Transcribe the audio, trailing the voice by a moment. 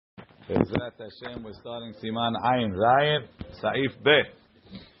Bezrat Hashem, we're starting Siman Ayin Zayin Saif Bet.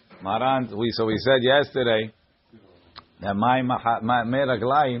 Maran, we said yesterday that my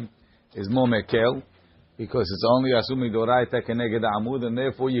meraglaim is more mekel because it's only asumi doraita keneged amud, and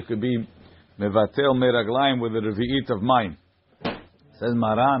therefore you could be mevatel meraglaim with the revi'it of mine. Says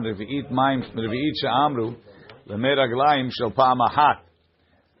Maran, revi'it mine, revi'it she'amru lemeraglaim shel pa'am achat.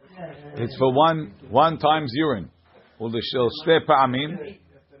 It's for one time's urine. U'l'shel shte pa'amin.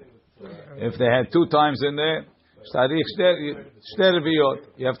 If they had 2 times in there,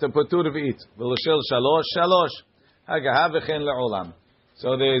 you have to put 2 revi'it. V'l'shel shalosh, shalosh. Hagaha v'chen le'olam.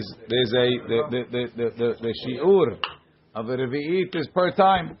 So there's the shiur of the revi'it is per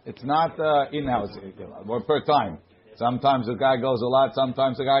time. It's not in-house or per time. Sometimes the guy goes a lot,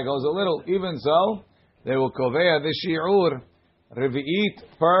 sometimes the guy goes a little. Even so, they will kovea the shiur revi'it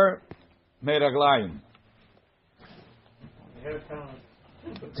per meraglayim.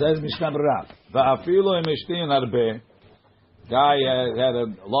 Says Mishnah Berurah, va'afilu imishtin harbe. Guy had a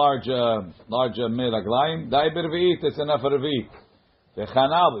large meraglayim. Dai bervi'it, it's enough for revi'it.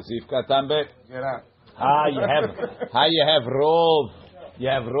 V'chanal b'sif katan bet. You have rov. You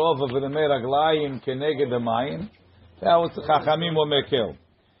have rov of the meraglayim keneged the mayim. That was the chachamim will mekel.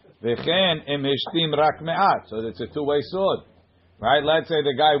 V'chen imishtin rak me'at. So it's a two-way sword, right? Let's say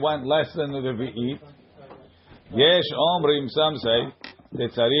the guy went less than the revi'it. Yesh omrim, some say.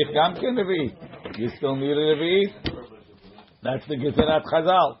 Tetzarich gam ken revi'it. You still need a revi'it. That's the Gezerat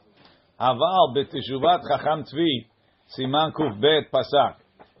Chazal. Aval beteshuvat Chacham Tzvi Siman Kuf Bet Pasak.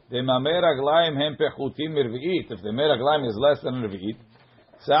 The meraglayim hem pechutim revi'it. If the meraglayim is less than revi'it,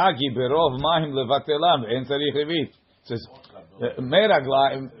 Sagi berov mahim levatelam en tzarich revi'it. Says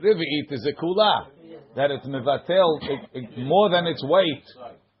meraglayim revi'it is a kula that it's mevatel more than its weight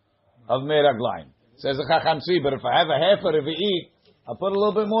of meraglayim. Says the Chacham Tzvi, but if I have a half of revi'it, I'll put a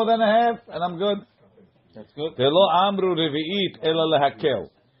little bit more than a half, and I'm good. That's good. Velo amru revi'it ela lehakel.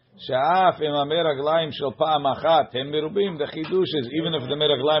 Sha'af im meraglayim shel pa'am achat hem merubim. The chidush is even if the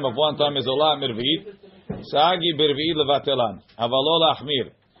meraglayim of one time is a lot mervi'it, sagi bervi'it levatelan. Avalo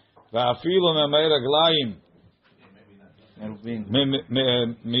lachmir. Va'afilu meraglayim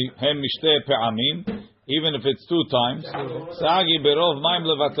hem mishte pe'amim. Even if it's 2 times, sagi berov ma'im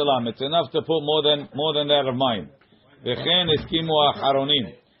levatelan. It's enough to put more than that of mine. V'chen eskimu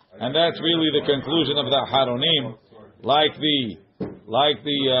acharonim, and that's really the conclusion of the acharonim, like the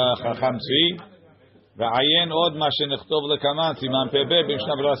Chacham Tzvi. V'ayen od ma shenichtov lekaman siman pebe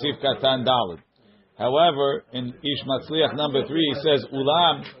b'mishnah berurah sif katan daled. However, in Ish Matzliach number 3, he says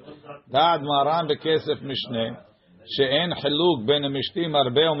ulam da'ad maran bekesef mishneh she'en chiluk ben mishtim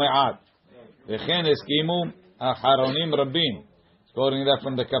arbe u'me'at v'chen eskimu acharonim rabim. Quoting that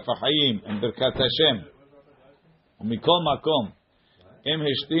from the Kaf HaChaim and Birkat Hashem. ומכל מקום, אם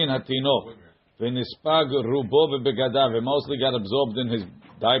השתין התינוק ונספג רובו בבגדיו, and mostly got absorbed in his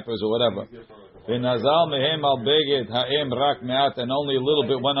diapers or whatever, ונזל מהם על בגד האם רק מעט, and only a little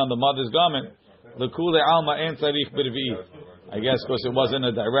bit went on the mother's garment, לכולי עלמא אין צריך ברביעית. I guess because it wasn't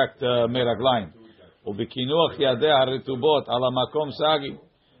a direct meraglayim. ובקינוח ידיה הרטובות על המקום סגי,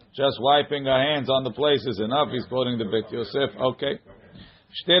 just wiping her hands on the place is enough. He's quoting the Bet Yosef. Okay.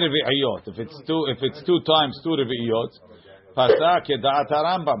 Shte revi'iyot. If it's 2 times 2 revi'iyot, pasak kedat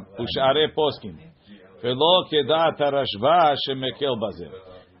Rambam u'sharei poskim, velo kedat Rashba shemekel bazeh.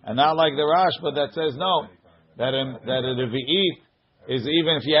 And not like the Rashba that says no, that a revi'it is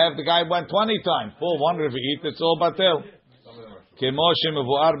even if you have the guy went 20 times, full 1 revi'it, it's all batel. Kemo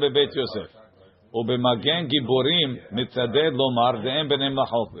shemevuar bebet Yosef u'bemagen giborim mitzaded lomar ve'em benem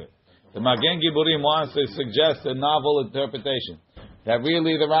lachokve. The Magen Giborim wants to suggest a novel interpretation. That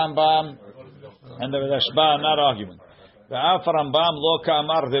really the Rambam and the Rashba are not arguing. The Af Rambam lo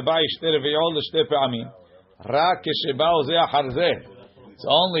ka'amar debai shte revi'ot l'shte pe'amim rak kesheba'u zeh achar zeh. It's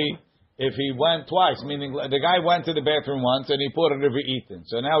only if he went twice, meaning the guy went to the bathroom once and he put a revi'it in.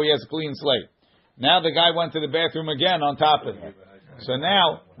 So now he has a clean slate. Now the guy went to the bathroom again on top of it. So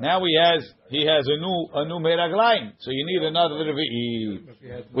now he has a new meraglayim. So you need another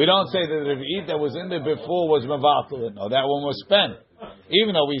revi'it. We don't say that the revi'it that was in there before was mevatel. No, that one was spent.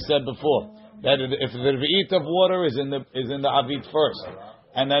 Even though we said before that if the revi'it of water is in the avit first,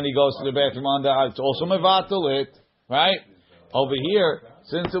 and then he goes to the bathroom on the, it's also mevatel it, right? Over here,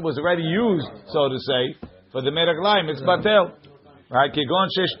 since it was already used, so to say, for the meraglayim, it's batel, right? Kigon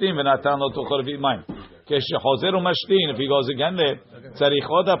sheshtim v'natan lo tuchol revi'it mayim. Keshechozer u'mashtin, if he goes again there, tzarich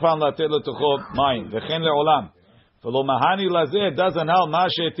od apam latet lo tuchol mayim v'chen le'olam. V'lo mahani lazeh doesn't help ma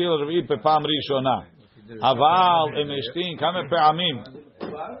she'etil revi'it bepam rishona. Aval imeshtin kame pe'amim.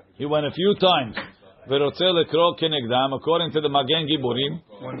 He went a few times. ורוצה לקרוא כנגדם, according to the Magen Giburim,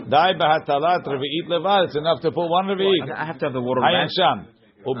 די בהטלת רביעית לבד, it's enough to put one רביעית. I have to have the water Hayan last. Sham.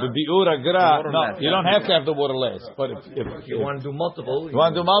 Ubebiur Agra, no, you don't have to have the water last. But if you want to do multiple,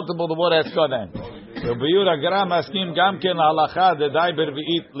 the water has to go then. Ubebiur Agra maskim gam ken halacha די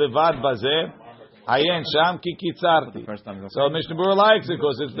ברביעית לבד בזה. Hayan Sham ki kitzarti. So Mishnah Berurah likes it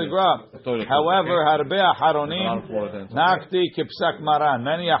because it's the Gra. However, harbe aharonim nakti kipsak maran.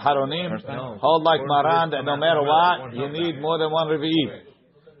 Many aharonim hold like maran that no matter what, you need more than one revi'it.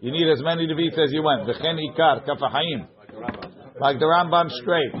 You need as many revi'it as you want. V'chen ikar kafahayim. Like the Rambam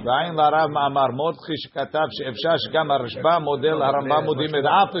straight. V'ayin larav ma'amar modchi shekatav she'efshar shegam harashba model harambam modim. The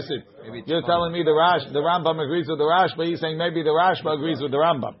opposite. You're telling me the Rambam agrees with the Rash, but he's saying maybe the Rashba agrees with the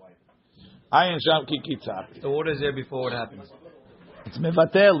Rambam. Ayin Sham ki kitzar. The water is there before what happens. It's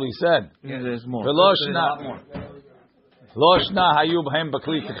mevatel, we said. Yeah, there's more. Loshna hayu b'hem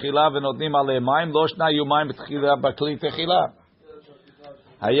b'kli techila v'notnim alei mayim. Loshna hayu mayim b'techila b'kli techila.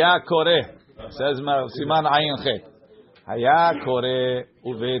 Haya koreh. Says Siman Ayin Chet. Haya koreh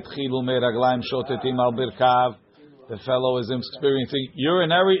uve'etchilu meraglaim shotetim al birkav. The fellow is experiencing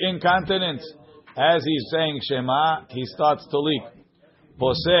urinary incontinence. As he's saying Shema, he starts to leak.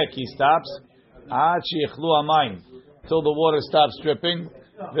 Posek, he stops. Ad sheichlu hamayim, till the water stops dripping.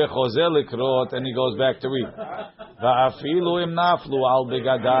 Vechozel likrot, and he goes back to read. Va'afilu im naflu al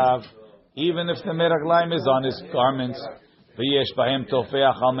begadav, even if the meraglaim is on his garments. V'yesh bahem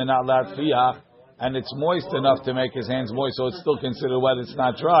tofeach al menat latfiach, and it's moist enough to make his hands moist, so it's still considered wet. It's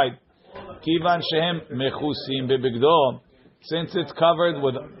not dried. Kivan shehem mechusim bebigdo, since it's covered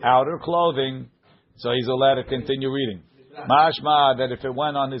with outer clothing, so he's allowed to continue reading. Mashma, that if it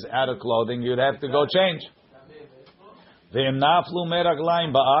went on his outer clothing, you'd have to go change. Let's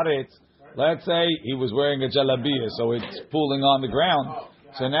say he was wearing a jalabiyah, so it's pooling on the ground.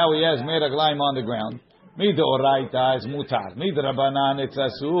 So now he has meraglaim on the ground. Midoraita is mutar. Midrabanan it's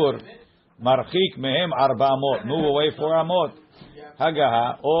asur. Marchik mehem arba amot. Move away 4 amot.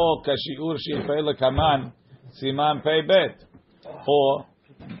 Hagaha o kashiur shilpei lekaman siman pei bet. Or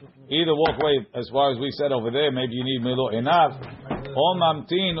either walk away as far as we said over there. Maybe you need milo enough. Or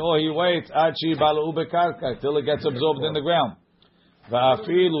mamtin, or he waits achi balu bekarka till it gets absorbed in the ground.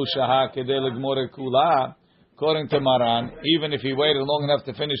 Va'afilu shaha kedei legmor kula. According to Maran, even if he waited long enough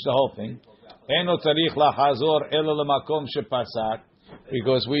to finish the whole thing, eno tzarich lahazor ela lemakom shepasak.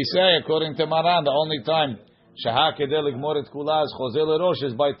 Because we say, according to Maran, the only time shaha kedei legmor kula is chozel erosh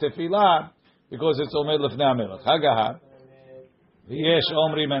is by tefillah, because it's omed lefnei hamelech. Hagaha. Yesh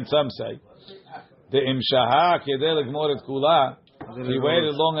omrim, and some say the imshaha kedei legmor et kula. He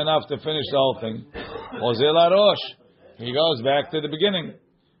waited long enough to finish the whole thing. Ozel arosh. He goes back to the beginning.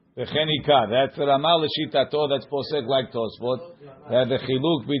 V'chenika. That's the Ramal Shitato. That's posek like Tosfot. That the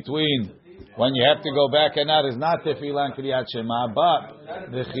chiluk between when you have to go back and not is not tefillah and kriyat shema, but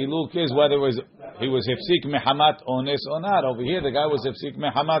the chiluk is whether he was hifsik mehamat ones or not. Over here, the guy was hifsik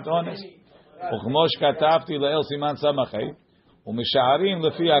mehamat ones. Uchmosh katavti le'el siman samachay. U'misharim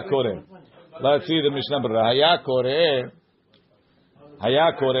lefi hakoreh. Let's see the Mishnah Berurah.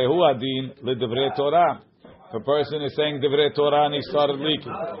 Haya koreh hu adin le'devrei Torah. If a person is saying divrei Torah and he started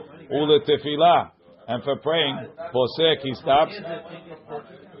leaking, ule tefillah, and for praying, posek, he stops.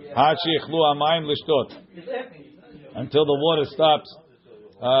 Had sheichlu hamayim lishtot, until the water stops,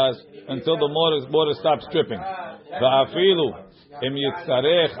 until the water stops dripping. Va'afilu im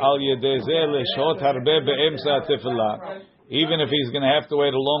yitzarech al yedei zeh lishot harbe be'emsa tefillah. Even if he's going to have to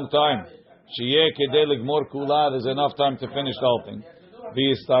wait a long time, sheyeh kedei legmor kula, there's enough time to finish the whole thing.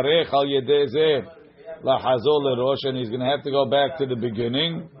 V'yistarech al yedei zeh lahazol lerosh, and he's going to have to go back to the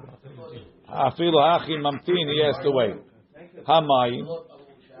beginning. Afilu hachi mamtin, he has to wait. Hamayim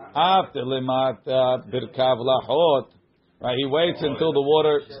after lemat birkav lachot, right? He waits until the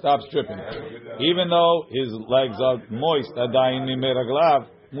water stops dripping, even though his legs are moist. Adayin mimeraglav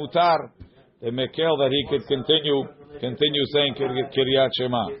mutar, they mekel that he could continue saying Kiryat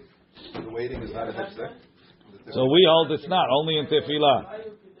Shema. The waiting is not a hefsek. So we hold it's not only in tefillah.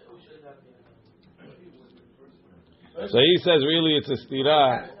 So he says really it's a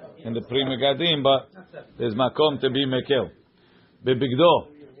stira in the Pri Megadim, but there's makom to be mekel. Bebigdo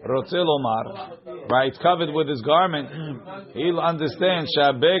rotzel omar, right? Covered with his garment. He'll understand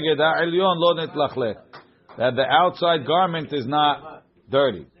shabeged ha'elyon lo netlachlech, that the outside garment is not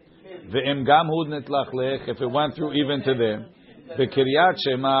dirty. Ve'im gam hu netlachlech, if it went through even to there. Bekiryat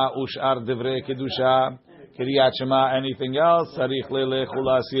Shema ushar divrei kedusha. Kiryat Shema, anything else? Sarich lelech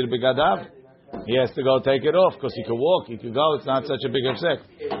ulasir begadav. He has to go take it off because he could walk, he could go. It's not such a big hefsek.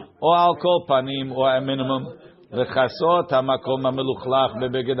 Or al kol panim, or a minimum lechasot hamakom hameluchlach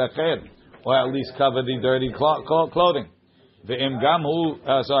bebeged acher, or at least cover the dirty clothing. Ve'im gam hu,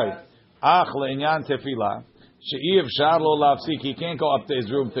 ach le'inyan tefillah, she'iv shar lo lafsik, he can't go up to his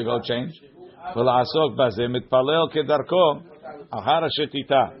room to go change. V'la'asok bazeh mitpalel kedarko, ahara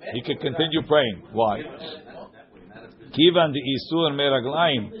shetita, he could continue praying. Why? Kivan the isur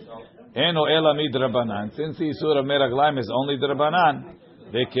meraglaim, eno ela midrabanan. Since the isur of meraglaim is only drabanan,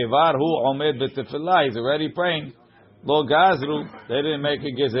 ve'kevar hu omed betefillah, he's already praying. Lo gazru, they didn't make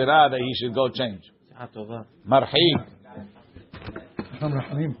a gezerah that he should go change. Marhik.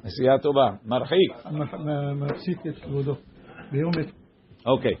 Marhik.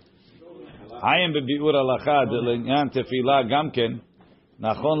 Okay. I am bebiur alacha delinyan tefillah gamken.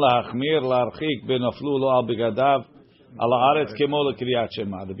 Nachon lahachmir larchik benaflu lo al begadav ala aretz kemo lekriyat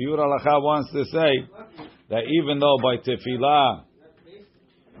shema. The biur alacha wants to say that even though by tefillah,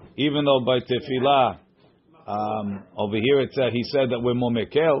 over here it said he said that we're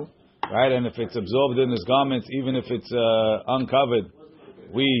momekel, right? And if it's absorbed in his garments, even if it's uncovered,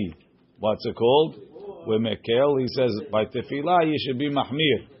 what's it called? We're mekel. He says by tefillah you should be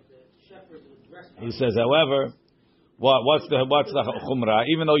mahmir. He says, however, what's the chumrah?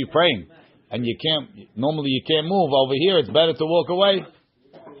 Even though you're praying and you can't move over here, it's better to walk away.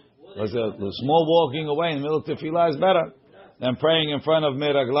 Because the small walking away in the middle of tefillah is better than praying in front of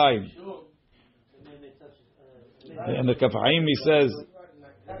meraglayim. And the Kafa'im, he says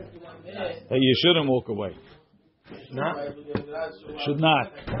that you shouldn't walk away. Should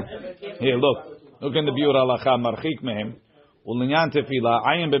not. Here, look in the biur halacha marchik mehem ulinyan tefillah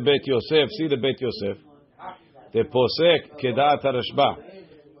ayin bebet Yosef. See the Bet Yosef. The posek kedat harashba.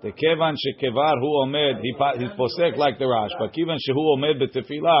 The kevan shekevar hu omed. He posek like the Rashba. Kivan shehu omed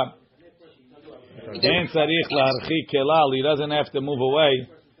betefillah. Then tzarich laharchik kelal. He doesn't have to move away.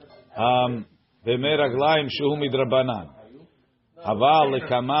 V'meraglayim shehu midrabanan. Aval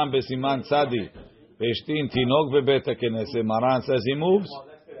lekamam besiman tzadi. V'eshtin tinok bebet haKnesset. Maran says he moves.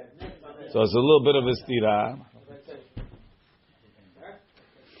 So it's a little bit of a stira.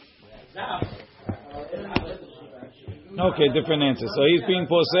 Okay, different answer. So he's being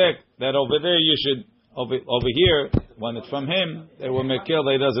posek that over there you should, over here, when it's from him, they will make kill,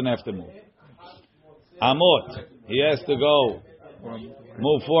 they doesn't have to move. Amot, he has to go.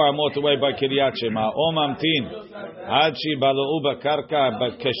 Move 4 amot away by Kiryat Shema. Om amtin. Ad shi balau bakarka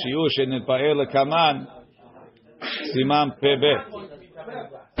but kashiyu shenitpa'el lekaman. Simam pebet.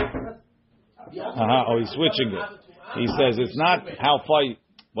 He's switching it. He says it's not how far.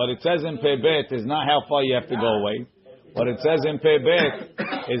 What it says in pebet is not how far you have to go away. What it says in pebet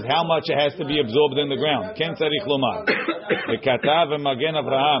is how much it has to be absorbed in the ground. Ken tzarich lomar. V'katav v'magen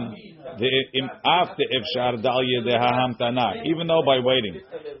Avraham. Even though by waiting,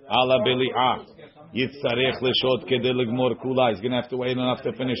 ala beli'ah, yitzarech leshot kedei legmor kula, he's going to have to wait enough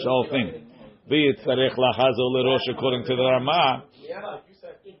to finish the whole thing. V'yitzarech lachazo lerosh, according to the Ramah.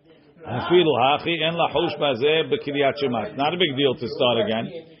 Afilu hachi en lahush bazeh b'kiryat shema. It's not a big deal to start again.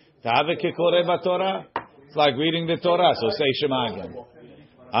 Ta'ave kekoreh b'Torah. It's like reading the Torah, so say Shema again.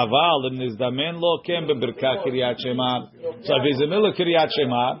 Aval nizdamen lo kem b'birkat kiryat shema. So if he's a middle of kiryat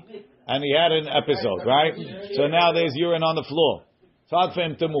shema, and he had an episode, right? So now there's urine on the floor. It's hard for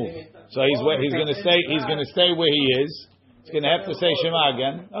him to move. So he's going to stay. He's going to stay where he is. He's going to have to say Shema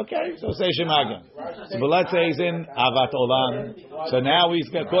again. Okay, so say Shema again. So, but let's say he's in Avat Olam. So now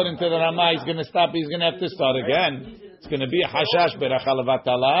according to the Ramah, he's going to stop. He's going to have to start again. It's going to be a hashash berachal Avat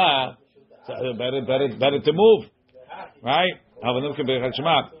Allah. So better to move, right?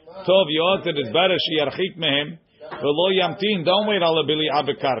 Tov yoter is better sheyarchik mehem v'lo yamtin. Don't wait ala bili'ah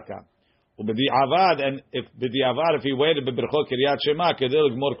bekarka. And if he waited b'berchot kiryat shema kedei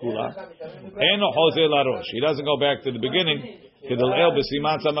legmor kula, eno chozeh larosh. He doesn't go back to the beginning. Kedei el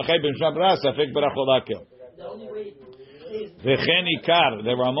b'siman samachay b'msham ras afek berachot lakel. V'chen ikar.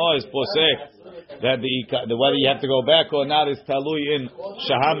 The Ramah is posek that whether you have to go back or not is talui in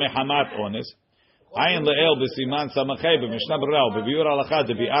shaham mehamat onis. Ayin le'el b'siman samachay b'msham ras b'biur halacha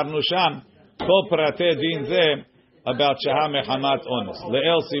debi'arnu sham kol pratei din zeh. About Shaham Mechamat Onis.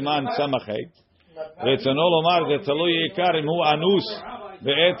 Le'el Siman Samachay. Retzano Lomar Zetzaluy Yikarim Hu Anus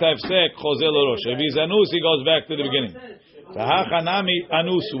Ve'et Hafsek Chozel Rosh. If he's Anus, he goes back to the beginning. Tahachanami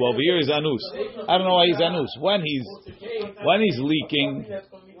Anusu. Over here is Anus. I don't know why he's Anus. When he's leaking,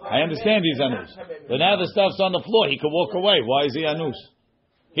 I understand he's Anus. But now the stuff's on the floor, he could walk away. Why is he Anus?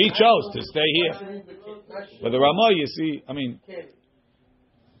 He chose to stay here. But the Ramah, you see, I mean,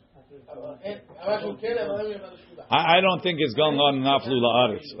 I don't think it's going on in Aflu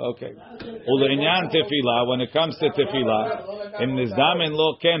La'aretz. Okay. Ule'inyan tefillah, when it comes to tefillah, im nizdamin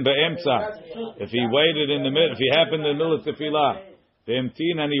lo ken be'emtza. If he waited in the middle, if he happened in the middle of tefillah,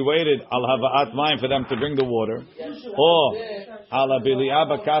 Ve'emtin, and he waited al hava'at mayim for them to bring the water, or al abiliyah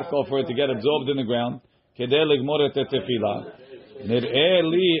b'karko for it to get absorbed in the ground. Kedei ligmor et tefillah. Nir'eh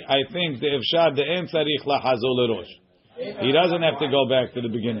li, I think the efshad de'en tzarich lahazol lerosh. He doesn't have to go back to the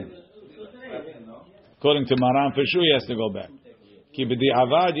beginning. According to Maran, for sure he has to go back. Ki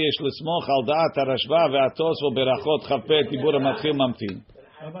b'di'avad yesh l'smoch al da'at harashva ve'atosvo berachot chavpeh tibur ha'matchil mamtin.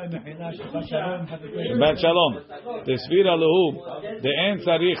 Shabbat shalom. The Sfira lehu de'en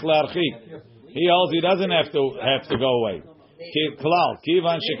tzarich l'archik. He also doesn't have to go away. Klal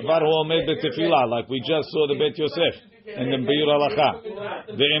kivan shekvar hu omed betefillah, like we just saw the Bet Yosef in the Biur Halacha.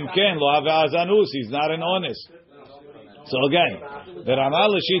 Ve'imken lo hava azanus. He's not an honest. So again, the Ramah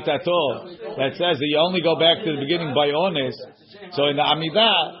L'Shitato that says that you only go back to the beginning by honest. So in the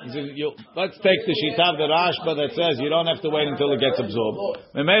Amidah, let's take the Shita of the Rashba that says you don't have to wait until it gets absorbed.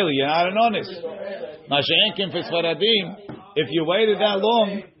 Memeli, you're not an honest. Masha'enkim for Sfaradim, if you waited that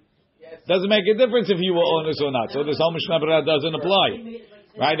long, doesn't make a difference if you were honest or not. So this whole Mishnah Berurah doesn't apply.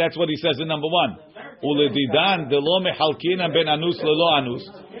 Right? That's what he says in number 1. Uledidan delo mechalkina ben anus lelo anus.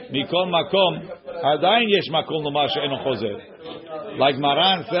 Mikol makom adayin yesh makom lomar she'eno chozer. Like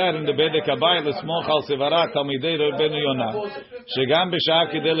Maran said in the Bedek Abayit, l'smoch al sevarat talmidei Rabbeinu Yonah, shegam b'sha'ah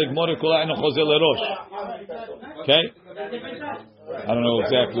kedei ligmor kula eno chozer lerosh. Okay? I don't know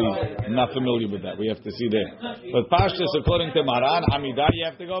exactly. I'm not familiar with that. We have to see there. But Pashtus, according to Maran, Amidah, you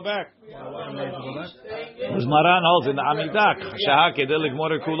have to go back. Because Maran holds in the Amidah, sha'ah kedei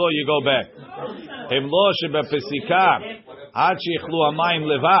ligmor kulo, you go back. Em lo shebepesika ad sheichlu hamayim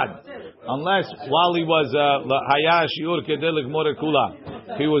levad. Unless while he was hayash yur kedei ligmor kula,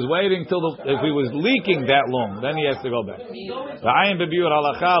 if he was waiting if he was leaking that long, then he has to go back. V'ayin bebiur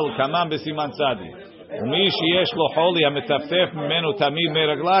halacha kaman besiman tzadi. Umi sheyesh lo holi hametafef mimenu tamid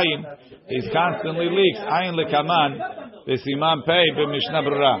meraglayim, he constantly leaks. Ayin lekaman besiman pei b'mishnah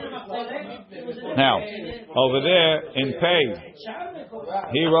berurah. Now over there in pei,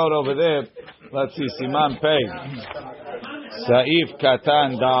 he wrote over there. Let's see, siman pei. Saif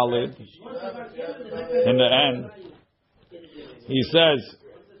Katan Dalid. In the end, he says,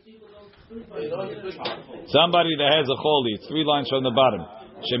 somebody that has a choli, it's 3 lines from the bottom.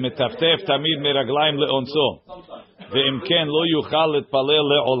 Shemetaftef tamid meraglaim leonso. Ve'imken lo yuchal letpalel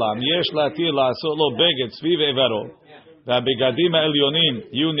le'olam. Yesh latir la'asot lo beged sviv evaro. Ve'abegadim ha'elyonim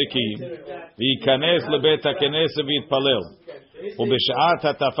yu nikiyim. Ve'yikanes lebet ha'kenes ve'yitpalel. Ubeshat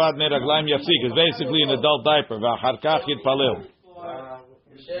hatafad meraglaim yafsik. It's basically an adult diaper. Ve'achar kach yitpalel.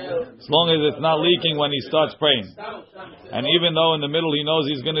 As long as it's not leaking when he starts praying. And even though in the middle he knows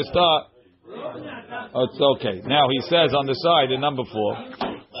he's going to start, it's okay. Now he says on the side in number 4,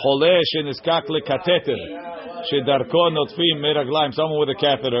 Choleh sheniskak lekateter shedarko notfim meraglaim, someone with a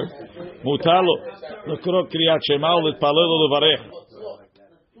catheter, mutalo lekrot kriyat shema uletpalel ulevarech.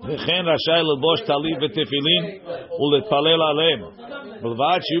 V'chen rashay lelbosh talit v'tefilin uletpalel aleim.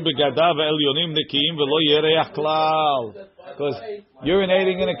 B'lvad shiu begadav elyonim nekiyim v'lo yereach klal. Because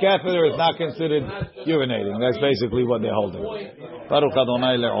urinating in a catheter is not considered urinating. That's basically what they're holding. Baruch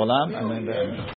Adonai le'olam.